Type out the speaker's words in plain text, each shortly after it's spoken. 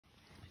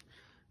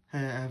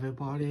Hey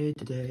everybody,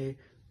 today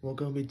we're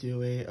going to be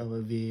doing a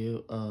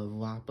review of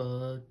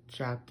WAPA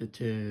Chapter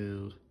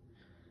 2.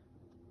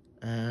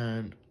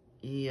 And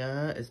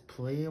yeah, it's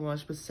pretty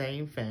much the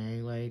same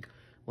thing, like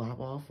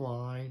WAPA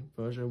Offline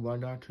version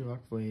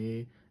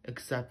 1.2.3,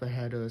 except the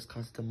header is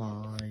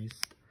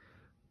customized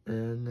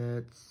in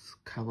its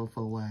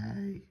colorful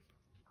way.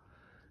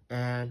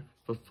 And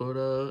the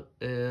footer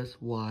is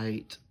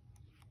white.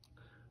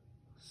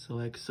 So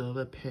like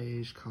server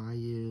page,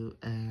 Caillou,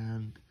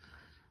 and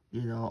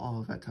you know, all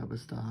of that type of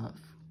stuff.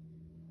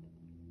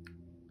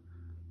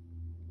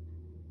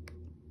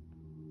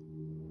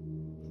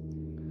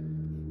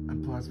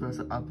 And plus there's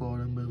an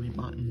upload a movie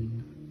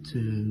button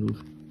too.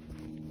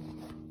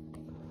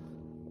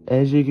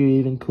 As you can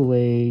even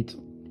create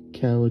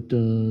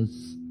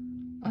characters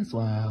as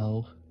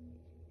well.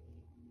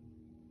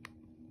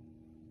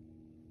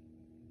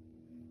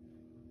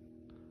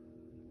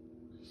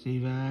 See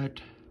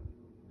that?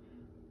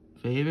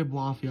 Favorite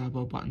block the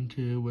upload button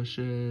too, which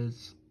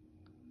is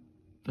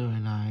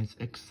very nice,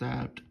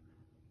 except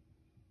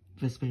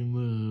this thing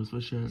moves,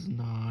 which is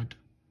not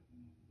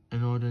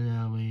an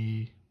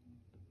ordinary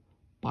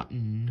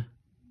button.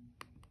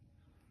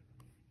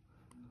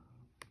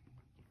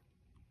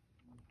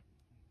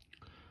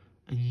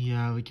 And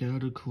yeah, the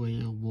character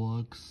creator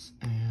works,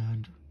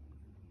 and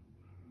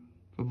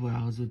the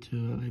browser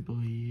too, I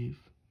believe.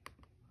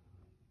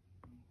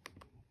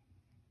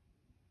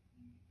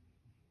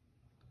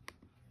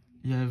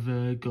 Yeah,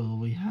 very good.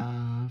 We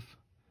have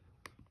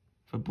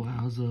the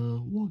browser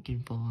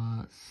working for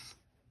us.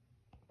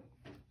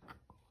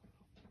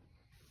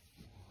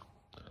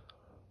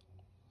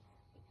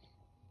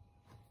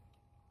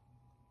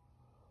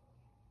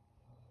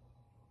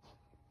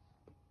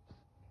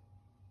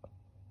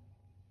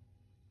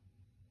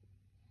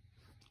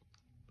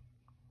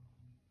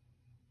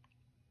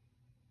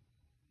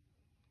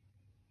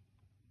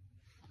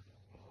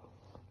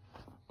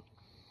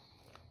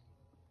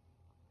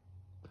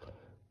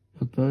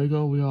 There you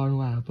go, we are in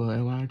WAPA,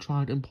 and when I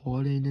tried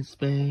importing in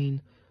Spain,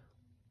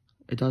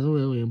 it doesn't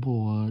really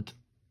import.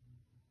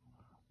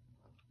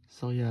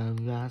 So yeah,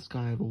 that's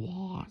kind of a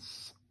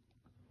loss.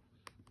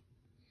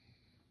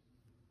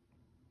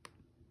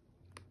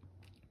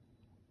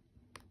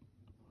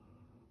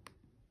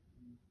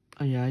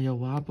 And yeah, your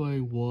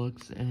library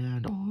works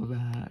and all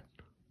that.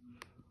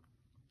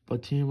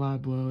 But Team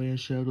Library and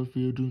Shadow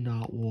Field do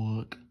not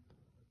work.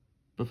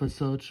 But for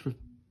search for...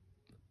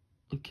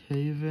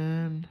 Okay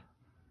then...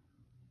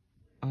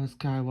 I just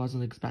kinda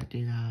wasn't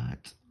expecting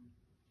that.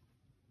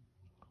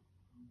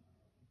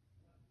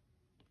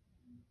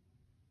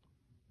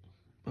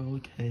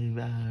 Okay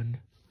then.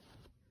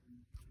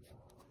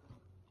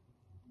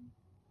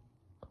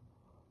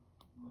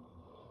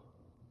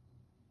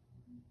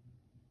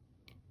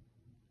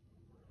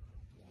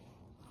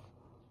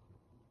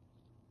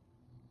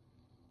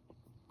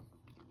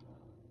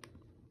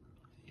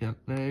 Yep,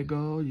 there you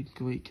go, you can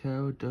create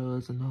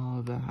characters and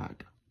all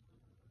that.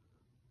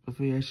 But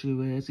the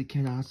issue is, you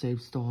cannot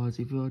save stars.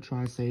 If you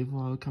try to save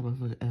one, it'll come up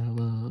with an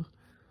error.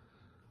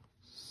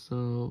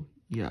 So,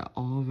 yeah,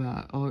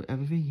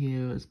 everything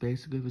here is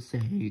basically the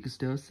same. You can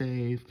still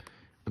save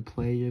and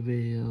play your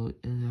video,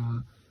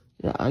 and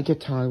yeah, I get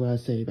tired when I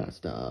say that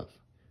stuff.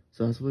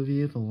 So that's a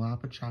review for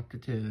WAPA Chapter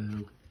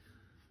 2.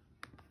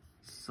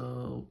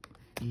 So,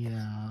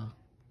 yeah.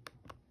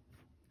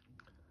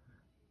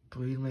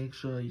 Please make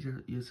sure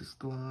you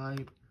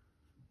subscribe,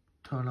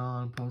 turn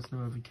on post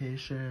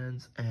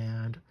notifications,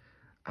 and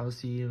I will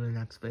see you in the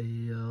next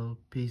video.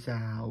 Peace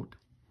out.